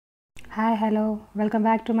Hi, hello, welcome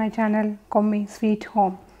back to my channel Kommi Sweet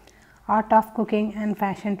Home, Art of Cooking and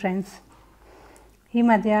Fashion Trends. ఈ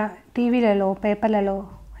మధ్య టీవీలలో పేపర్లలో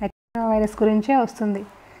corona virus గురించే వస్తుంది.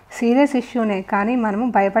 సీరియస్ ఇష్యూనే, కానీ మనము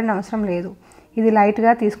భయపడిన అవసరం లేదు. ఇది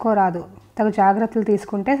లైట్గా తీసుకోరాదు, తగు జాగ్రత్తలు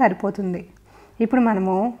తీసుకుంటే సరిపోతుంది. ఇప్పుడు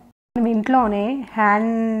మనము ఇంట్లోనే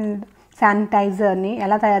హ్యాండ్ శానిటైజర్ని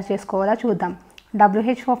ఎలా తయారు చేసుకోవాలో చూద్దాం.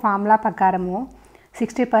 WHO ఫార్ములా ప్రకారము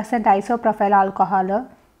 60% ఐసోప్రొఫైల్ ఆల్కహాల్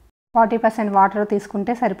 40% వాటర్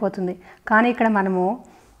తీసుకుంటే సరిపోతుంది. కానీ ఇక్కడ మనము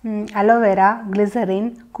అలోవెరా, గ్లిజరిన్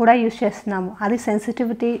కూడా యూజ్ చేస్తున్నాము. అది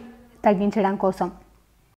సెన్సిటివిటీ తగ్గించడం కోసం.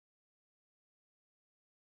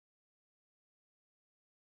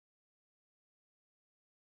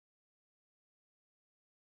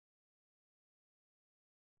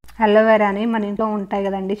 అలోవెరాని మన ఇంట్లో ఉంటాయి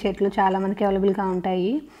కదండి, చెట్లు చాలామందికి అవైలబుల్గా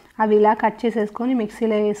ఉంటాయి. అవి ఇలా కట్ చేసేసుకొని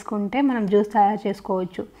మిక్సీలో వేసుకుంటే మనం జ్యూస్ తయారు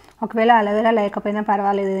చేసుకోవచ్చు. ఒకవేళ అలోవెరా లేకపోయినా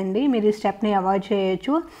పర్వాలేదండి, మీరు ఈ స్టెప్ని అవాయిడ్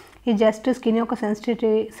చేయొచ్చు. ఇది జస్ట్ స్కిన్ యొక్క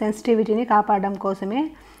సెన్సిటివిటీని కాపాడడం కోసమే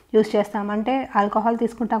యూస్ చేస్తాం. అంటే ఆల్కహాల్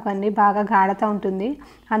తీసుకుంటాం కదండి, బాగా గాఢత ఉంటుంది,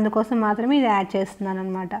 అందుకోసం మాత్రమే ఇది యాడ్ చేస్తున్నాను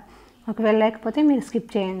అనమాట. ఒకవేళ లేకపోతే మీరు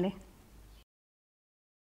స్కిప్ చేయండి.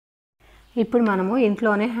 ఇప్పుడు మనము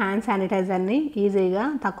ఇంట్లోనే హ్యాండ్ శానిటైజర్ని ఈజీగా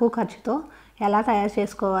తక్కువ ఖర్చుతో ఎలా తయారు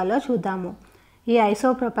చేసుకోవాలో చూద్దాము. ఈ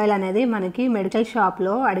ఐసోప్రొపైల్ అనేది మనకి మెడికల్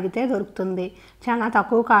షాప్లో అడిగితే దొరుకుతుంది. చాలా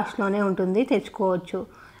తక్కువ కాస్ట్లోనే ఉంటుంది, తెచ్చుకోవచ్చు.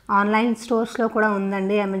 ఆన్లైన్ స్టోర్స్లో కూడా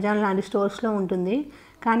ఉందండి, అమెజాన్ లాంటి స్టోర్స్లో ఉంటుంది.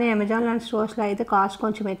 కానీ అమెజాన్ లాంటి స్టోర్స్లో అయితే కాస్ట్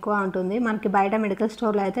కొంచెం ఎక్కువ ఉంటుంది. మనకి బయట మెడికల్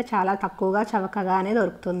స్టోర్లో అయితే చాలా తక్కువగా చవకగానే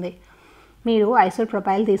దొరుకుతుంది. మీరు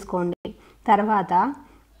ఐసోప్రొపైల్ తీసుకోండి.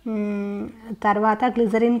 తర్వాత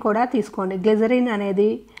గ్లిజరిన్ కూడా తీసుకోండి. గ్లిజరిన్ అనేది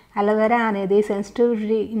అలోవెరా అనేది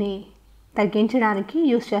సెన్సిటివిటీని తగ్గించడానికి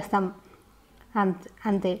యూస్ చేస్తాం,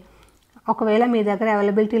 అంతే. ఒకవేళ మీ దగ్గర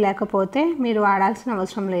అవైలబిలిటీ లేకపోతే మీరు వాడాల్సిన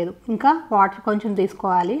అవసరం లేదు. ఇంకా వాటర్ కొంచెం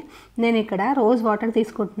తీసుకోవాలి. నేను ఇక్కడ రోజ్ వాటర్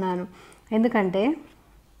తీసుకుంటున్నాను, ఎందుకంటే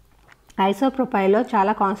ఐసోప్రొపైల్లో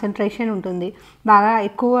చాలా కాన్సన్ట్రేషన్ ఉంటుంది. బాగా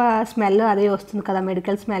ఎక్కువ స్మెల్ అది వస్తుంది కదా,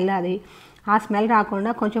 మెడికల్ స్మెల్. అది ఆ స్మెల్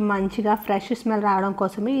రాకుండా కొంచెం మంచిగా ఫ్రెష్ స్మెల్ రావడం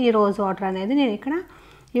కోసమే ఈ రోజ్ వాటర్ అనేది నేను ఇక్కడ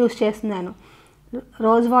యూస్ చేస్తున్నాను.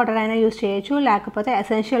 రోజ్ వాటర్ అయినా యూస్ చేయొచ్చు, లేకపోతే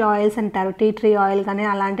ఎసెన్షియల్ ఆయిల్స్ అంటారు, టీ ట్రీ ఆయిల్ కానీ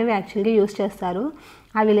అలాంటివి యాక్చువల్గా యూస్ చేస్తారు.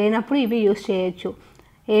 అవి లేనప్పుడు ఇవి యూస్ చేయొచ్చు.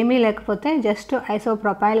 ఏమీ లేకపోతే జస్ట్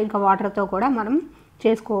ఐసోప్రొపైల్ ఇంకా వాటర్తో కూడా మనం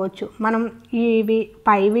చేసుకోవచ్చు. మనం ఇవి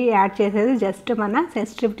పైవి యాడ్ చేసేది జస్ట్ మన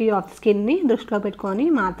సెన్సిటివిటీ ఆఫ్ స్కిన్ని దృష్టిలో పెట్టుకొని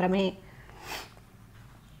మాత్రమే.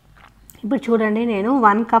 ఇప్పుడు చూడండి, నేను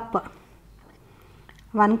 1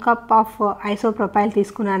 కప్ ఆఫ్ ఐసోప్రొపైల్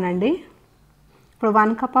తీసుకున్నానండి. ఇప్పుడు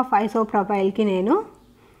 1 కప్ ఆఫ్ ఐసోప్రొపైల్కి నేను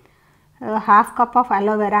 1/2 కప్ ఆఫ్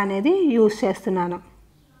అలోవెరా అనేది యూస్ చేస్తున్నాను.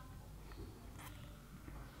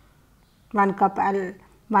 1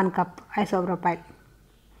 కప్ ఐసోప్రొపైల్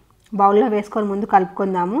బౌల్లో వేసుకొని ముందు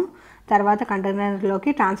కలుపుకుందాము, తర్వాత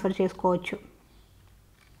కంటైనర్లోకి ట్రాన్స్ఫర్ చేసుకోవచ్చు.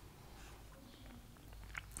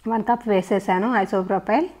 1 కప్ వేసేసాను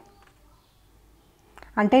ఐసోప్రొపైల్.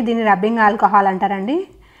 అంటే దీన్ని రబ్బింగ్ ఆల్కహాల్ అంటారండి.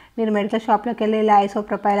 మీరు మెడికల్ షాప్లోకి వెళ్ళి ఇలా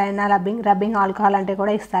ఐసోప్రొపైల్ అయినా రబ్బింగ్ ఆల్కహాల్ అంటే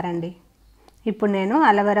కూడా ఇస్తారండి. ఇప్పుడు నేను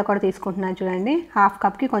అలోవెరా కూడా తీసుకుంటున్నాను. చూడండి, 1/2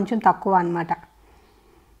 కప్కి కొంచెం తక్కువ అనమాట.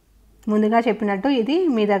 ముందుగా చెప్పినట్టు ఇది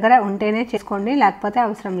మీ దగ్గర ఉంటేనే చేసుకోండి, లేకపోతే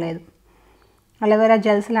అవసరం లేదు. అలోవెరా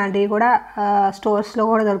జెల్స్ లాంటివి కూడా స్టోర్స్లో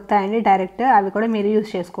కూడా దొరుకుతాయండి డైరెక్ట్, అవి కూడా మీరు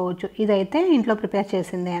యూజ్ చేసుకోవచ్చు. ఇదైతే ఇంట్లో ప్రిపేర్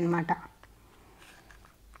చేసిందే అనమాట.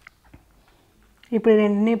 ఇప్పుడు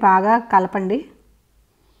రెండిని బాగా కలపండి.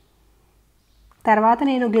 తర్వాత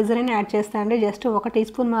నేను గ్లిజరిన్ యాడ్ చేస్తానండి. జస్ట్ 1 టీ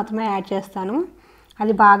స్పూన్ మాత్రమే యాడ్ చేస్తాను.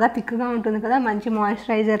 అది బాగా థిక్గా ఉంటుంది కదా, మంచి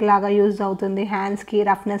మాయిశ్చరైజర్ లాగా యూజ్ అవుతుంది హ్యాండ్స్కి,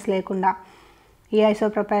 రఫ్నెస్ లేకుండా. ఈ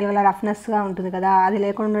ఐసోప్రొపైల్ వల్ల రఫ్నెస్గా ఉంటుంది కదా, అది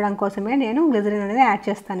లేకుండా ఉండడం కోసమే నేను గ్లిజరిన్ అనేది యాడ్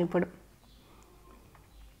చేస్తాను. ఇప్పుడు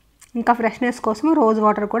ఇంకా ఫ్రెష్నెస్ కోసం రోజ్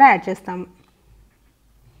వాటర్ కూడా యాడ్ చేస్తాము.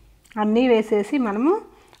 అన్నీ వేసేసి మనము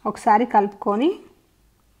ఒకసారి కలుపుకొని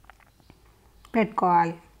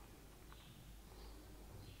పెట్టుకోవాలి.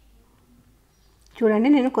 చూడండి,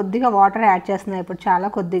 నేను కొద్దిగా వాటర్ యాడ్ చేస్తున్నాను ఇప్పుడు, చాలా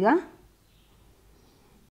కొద్దిగా.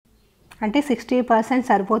 అంటే 60%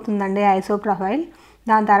 సరిపోతుందండి ఐసోప్రొపైల్.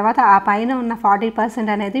 దాని తర్వాత ఆ పైన ఉన్న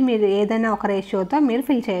 40% అనేది మీరు ఏదైనా ఒక రేషియోతో మీరు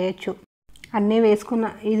ఫిల్ చేయొచ్చు. అన్నీ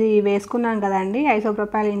వేసుకున్నాను కదండి,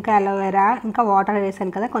 ఐసోప్రొపైల్ ఇంకా అలోవెరా ఇంకా వాటర్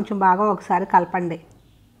వేసాను కదా, కొంచెం బాగా ఒకసారి కలపండి.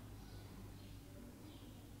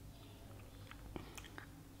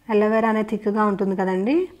 అలోవెరా అనేది థిక్గా ఉంటుంది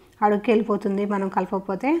కదండి, అడుగుకి వెళ్ళిపోతుంది మనం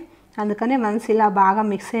కలపకపోతే. అందుకని వన్స్ ఇలా బాగా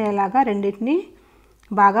మిక్స్ అయ్యేలాగా రెండింటిని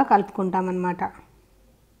బాగా కలుపుకుంటామన్నమాట.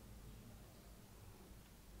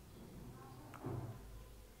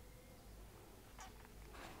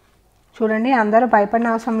 చూడండి, అందరూ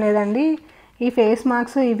భయపడిన అవసరం లేదండి. ఈ ఫేస్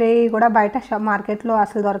మాస్క్స్ ఇవి కూడా బయట మార్కెట్లో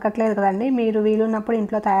అసలు దొరకట్లేదు కదండి. మీరు వీలున్నప్పుడు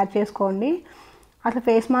ఇంట్లో తయారు చేసుకోండి. అసలు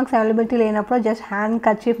ఫేస్ మాస్క్ అవైలబిలిటీ లేనప్పుడు జస్ట్ హ్యాండ్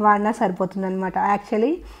కర్చీఫ్ వాడినా సరిపోతుంది అనమాట.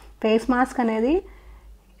 యాక్చువల్లీ ఫేస్ మాస్క్ అనేది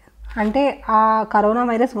అంటే ఆ కరోనా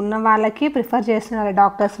వైరస్ ఉన్న వాళ్ళకి ప్రిఫర్ చేస్తున్నారు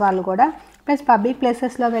డాక్టర్స్ వాళ్ళు కూడా. ప్లస్ పబ్లిక్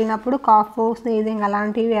ప్లేసెస్లో వెళ్ళినప్పుడు కాఫ్, స్నీజింగ్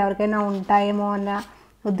అలాంటివి ఎవరికైనా ఉంటాయేమో అన్న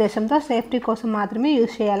ఉద్దేశంతో సేఫ్టీ కోసం మాత్రమే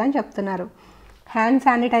యూజ్ చేయాలని చెప్తున్నారు. హ్యాండ్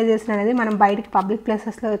శానిటైజేషన్ అనేది మనం బయటికి పబ్లిక్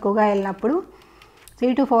ప్లేసెస్లో ఎక్కువగా వెళ్ళినప్పుడు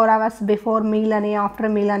 3 to 4 hours బిఫోర్ మీల్ అని, ఆఫ్టర్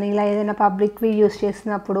మీల్ అని, ఇలా ఏదైనా పబ్లిక్వి యూజ్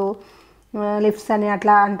చేసినప్పుడు, లిఫ్ట్స్ అని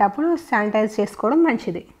అట్లా అంటప్పుడు శానిటైజ్ చేసుకోవడం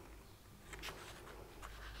మంచిది.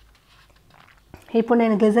 ఇప్పుడు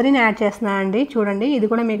నేను గ్లిజరిన్ యాడ్ చేస్తున్నాను అండి. చూడండి, ఇది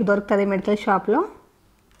కూడా మీకు దొరుకుతుంది మెడికల్ షాప్లో.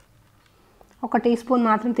 1 teaspoon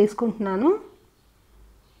మాత్రం తీసుకుంటున్నాను.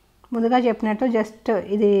 ముందుగా చెప్పినట్టు జస్ట్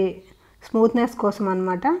ఇది స్మూత్నెస్ కోసం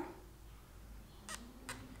అన్నమాట.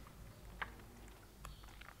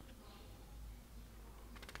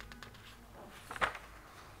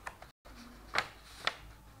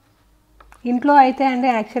 ఇంట్లో అయితే అండి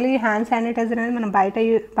యాక్చువల్లీ హ్యాండ్ శానిటైజర్ అనేది మనం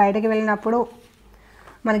బయటకి వెళ్ళినప్పుడు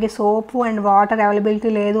మనకి సోపు అండ్ వాటర్ అవైలబిలిటీ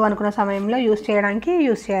లేదు అనుకున్న సమయంలో యూజ్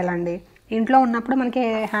చేయాలండి. ఇంట్లో ఉన్నప్పుడు మనకి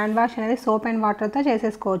హ్యాండ్ వాష్ అనేది సోప్ అండ్ వాటర్తో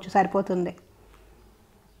చేసేసుకోవచ్చు, సరిపోతుంది.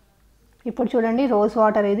 ఇప్పుడు చూడండి, రోజ్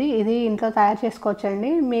వాటర్ ఇది ఇంట్లో తయారు చేసుకోవచ్చు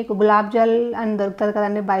అండి. మీకు గులాబ్ జల్ అని దొరుకుతుంది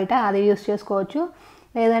కదండి బయట, అది యూజ్ చేసుకోవచ్చు.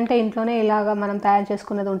 లేదంటే ఇంట్లోనే ఇలాగ మనం తయారు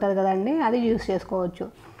చేసుకునేది ఉంటుంది కదండి, అది యూజ్ చేసుకోవచ్చు.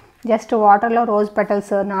 జస్ట్ వాటర్లో రోజ్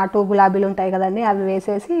పెటల్స్, నాటు గులాబీలు ఉంటాయి కదండి, అవి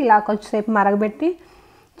వేసేసి ఇలా కొంచెంసేపు మరగబెట్టి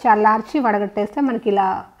చల్లార్చి వడగట్టేస్తే మనకి ఇలా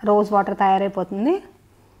రోజ్ వాటర్ తయారైపోతుంది.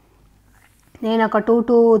 నేను ఒక 2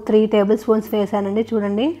 to 3 tablespoons వేసానండి.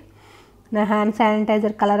 చూడండి, నా హ్యాండ్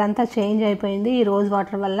శానిటైజర్ కలర్ అంతా చేంజ్ అయిపోయింది ఈ రోజ్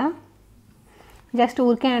వాటర్ వల్ల. జస్ట్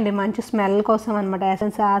ఊరికే అండి, మంచి స్మెల్ కోసం అనమాట,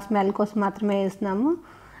 ఎసెన్స్ ఆ స్మెల్ కోసం మాత్రమే వేస్తున్నాము,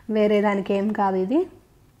 వేరే దానికి ఏం కాదు. ఇది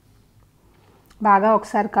బాగా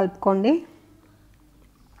ఒకసారి కలుపుకోండి.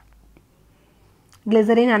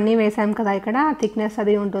 గ్లిజరిన్ అన్నీ వేసాం కదా, ఇక్కడ థిక్నెస్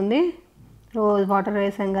అది ఉంటుంది. రోజ్ వాటర్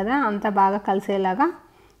వేసాం కదా, అంతా బాగా కలిసేలాగా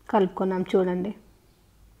కలుపుకున్నాం. చూడండి,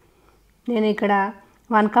 నేను ఇక్కడ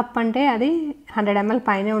 1 cup అంటే అది 100 ml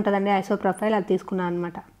పైనే ఉంటుందండి ఐసోప్రొఫైల్, అది తీసుకున్నాను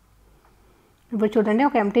అనమాట. ఇప్పుడు చూడండి,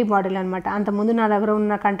 ఒక ఎంటీ బాటిల్ అనమాట. అంతకుముందు నా దగ్గర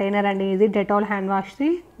ఉన్న కంటైనర్ అండి ఇది, డెటాల్ హ్యాండ్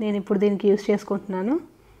వాష్ది. నేను ఇప్పుడు దీనికి యూజ్ చేసుకుంటున్నాను.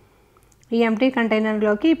 ఈ ఎంటీ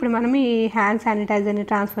కంటైనర్లోకి ఇప్పుడు మనం ఈ హ్యాండ్ శానిటైజర్ని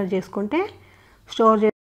ట్రాన్స్ఫర్ చేసుకుంటే స్టోర్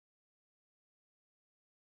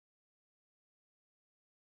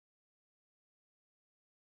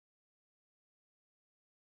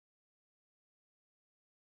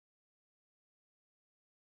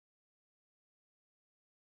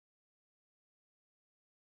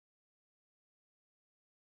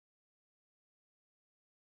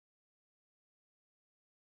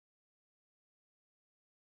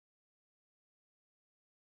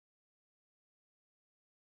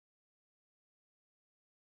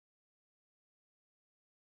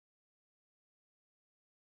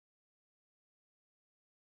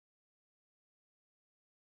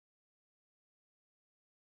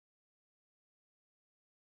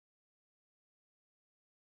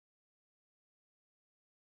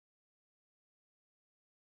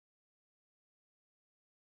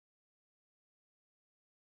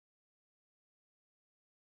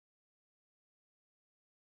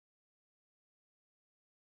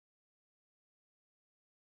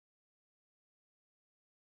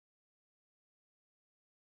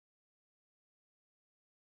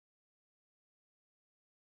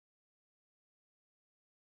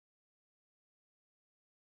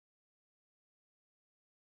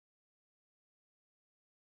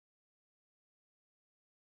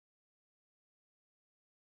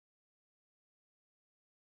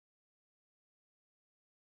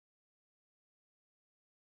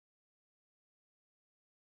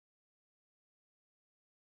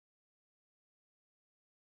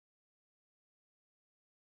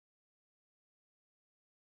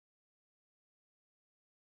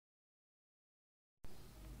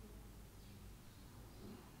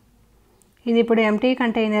ఇది ఇప్పుడు ఎంటీ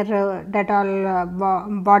కంటైనర్ డెటాల్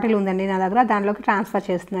బాటిల్ ఉందండి నా దగ్గర, దానిలోకి ట్రాన్స్ఫర్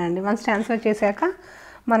చేస్తున్నానండి. వన్స్ ట్రాన్స్ఫర్ చేశాక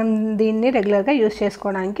మనం దీన్ని రెగ్యులర్గా యూజ్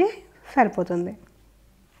చేసుకోవడానికి సరిపోతుంది.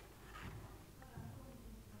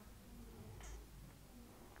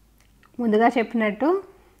 ముందుగా చెప్పినట్టు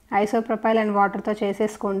ఐసోప్రొపైల్ అండ్ వాటర్తో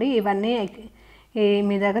చేసేసుకోండి. ఇవన్నీ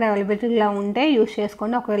మీ దగ్గర అవైలబిలిటీలో ఉంటే యూజ్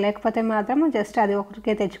చేసుకోండి. ఒకవేళ లేకపోతే మాత్రం జస్ట్ అది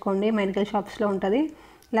ఒకరికే తెచ్చుకోండి, మెడికల్ షాప్స్లో ఉంటుంది,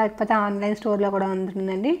 లేకపోతే ఆన్లైన్ స్టోర్లో కూడా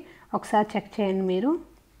ఉంటుందండి, ఒకసారి చెక్ చేయండి మీరు.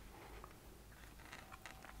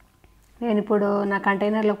 నేను ఇప్పుడు నా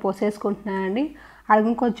కంటైనర్లో పోసేసుకుంటున్నానండి.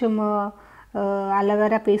 అడుగు కొంచెం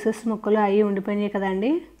అలోవెరా పీసెస్ ముక్కలు అవి ఉండిపోయినాయి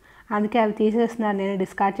కదండి, అందుకే అవి తీసేస్తున్నాను, నేను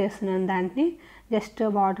డిస్కార్డ్ చేస్తున్నాను దాన్ని. జస్ట్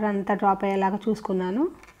వాటర్ అంతా డ్రాప్ అయ్యేలాగా చూసుకున్నాను.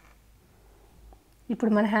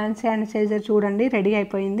 ఇప్పుడు మన హ్యాండ్ శానిటైజర్ చూడండి రెడీ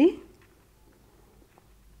అయిపోయింది.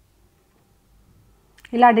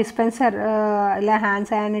 ఇలా డిస్పెన్సర్, ఇలా హ్యాండ్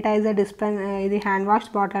శానిటైజర్ ఇది హ్యాండ్ వాష్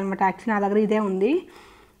బాటిల్ అనమాట. యాక్చువల్లీ నా దగ్గర ఇదే ఉంది,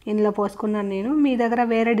 ఇందులో పోసుకున్నాను నేను. మీ దగ్గర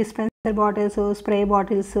వేరే డిస్పెన్సర్ బాటిల్స్, స్ప్రే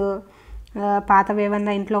బాటిల్స్ పాతవి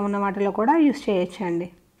ఏమన్నా ఇంట్లో ఉన్న వాటిలో కూడా యూస్ చేయొచ్చండి.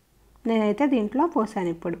 నేనైతే దీంట్లో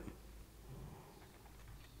పోసాను. ఇప్పుడు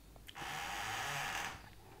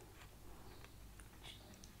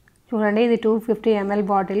చూడండి, ఇది 250 ml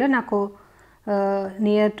బాటిల్. నాకు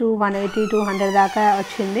నియర్ టు 180-200 దాకా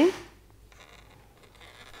వచ్చింది.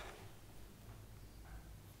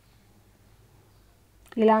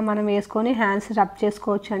 ఇలా మనం వేసుకొని హ్యాండ్స్ రబ్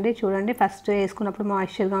చేసుకోవచ్చు అండి. చూడండి, ఫస్ట్ వేసుకున్నప్పుడు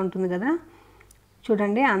మాయిశ్చర్గా ఉంటుంది కదా,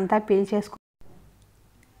 చూడండి అంతా పీల్ చేసుకో.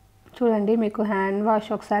 చూడండి, మీకు హ్యాండ్ వాష్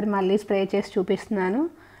ఒకసారి మళ్ళీ స్ప్రే చేసి చూపిస్తున్నాను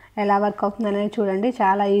ఎలా వర్క్ అవుతుందనేది. చూడండి,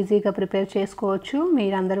 చాలా ఈజీగా ప్రిపేర్ చేసుకోవచ్చు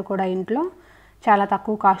మీరందరూ కూడా ఇంట్లో. చాలా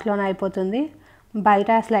తక్కువ కాస్ట్లోనే అయిపోతుంది. బయట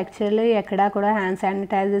అసలు యాక్చువల్లీ ఎక్కడా కూడా హ్యాండ్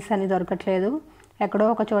శానిటైజర్స్ అని దొరకట్లేదు. ఎక్కడో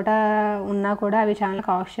ఒక చోట ఉన్నా కూడా అవి చాలా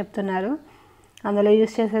కాస్ట్ చెప్తున్నారు. అందులో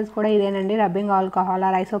యూస్ చేసేది కూడా ఇదేనండి, రబ్బింగ్ ఆల్కహాల్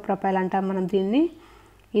ఆర్ ఐసోప్రొపైల్ అంటాం మనం దీన్ని.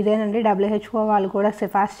 ఇదేనండి WHO వాళ్ళు కూడా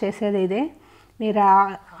సిఫార్సు చేసేది ఇదే. మీరు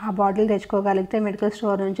ఆ బాటిల్ తెచ్చుకోగలిగితే మెడికల్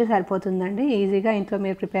స్టోర్ నుంచి సరిపోతుందండి. ఈజీగా ఇంట్లో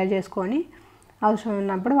మీరు ప్రిపేర్ చేసుకొని అవసరం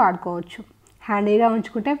ఉన్నప్పుడు వాడుకోవచ్చు. హ్యాండీగా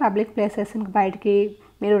ఉంచుకుంటే పబ్లిక్ ప్లేసెస్ బయటికి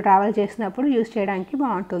మీరు ట్రావెల్ చేసినప్పుడు యూస్ చేయడానికి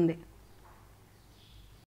బాగుంటుంది.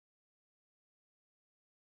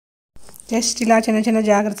 జస్ట్ ఇలా చిన్న చిన్న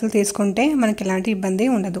జాగ్రత్తలు తీసుకుంటే మనకి ఎలాంటి ఇబ్బంది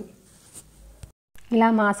ఉండదు. ఇలా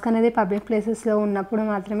మాస్క్ అనేది పబ్లిక్ ప్లేసెస్లో ఉన్నప్పుడు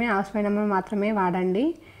మాత్రమే, అవసరమైనప్పుడు మాత్రమే వాడండి.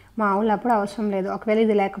 మామూలు అప్పుడు అవసరం లేదు. ఒకవేళ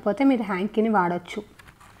ఇది లేకపోతే మీరు హ్యాంకీని వాడచ్చు.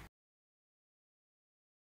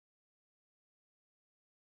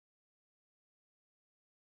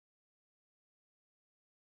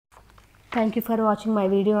 Thank you for watching my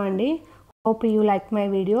video అండి. Hope you like my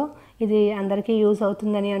video. ఇది అందరికీ యూజ్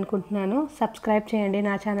అవుతుందని అనుకుంటున్నాను. సబ్స్క్రైబ్ చేయండి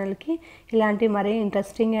నా ఛానల్కి. ఇలాంటి మరీ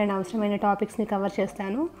ఇంట్రెస్టింగ్ అండ్ అవసరమైన టాపిక్స్ని కవర్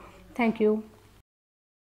చేస్తాను. Thank you.